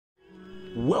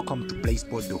Welcome to Play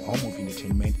Sport, the home of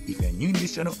entertainment. If you're new in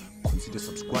this channel, consider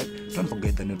subscribe. Don't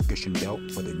forget the notification bell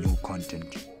for the new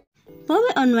content.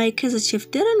 Bobby on why Kaizer chief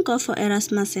didn't go for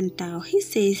Erasmus and Tao. He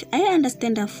says, I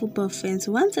understand that football fans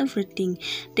want everything.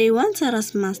 They want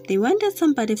Erasmus, they wanted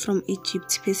somebody from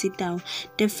Egypt, Percy Tao.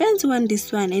 The fans want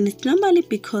this one, and it's normally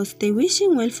because they're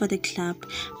wishing well for the club.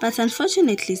 But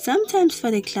unfortunately, sometimes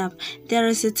for the club, there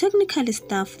is a technical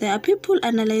staff, there are people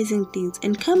analyzing things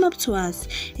and come up to us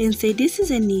and say this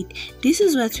is a need, this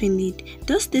is what we need.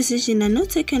 Those decisions are not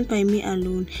taken by me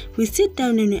alone. We sit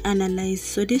down and we analyze.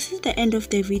 So this is the end of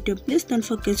the video. Please don't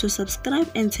forget to subscribe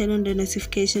and turn on the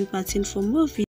notification button for more videos.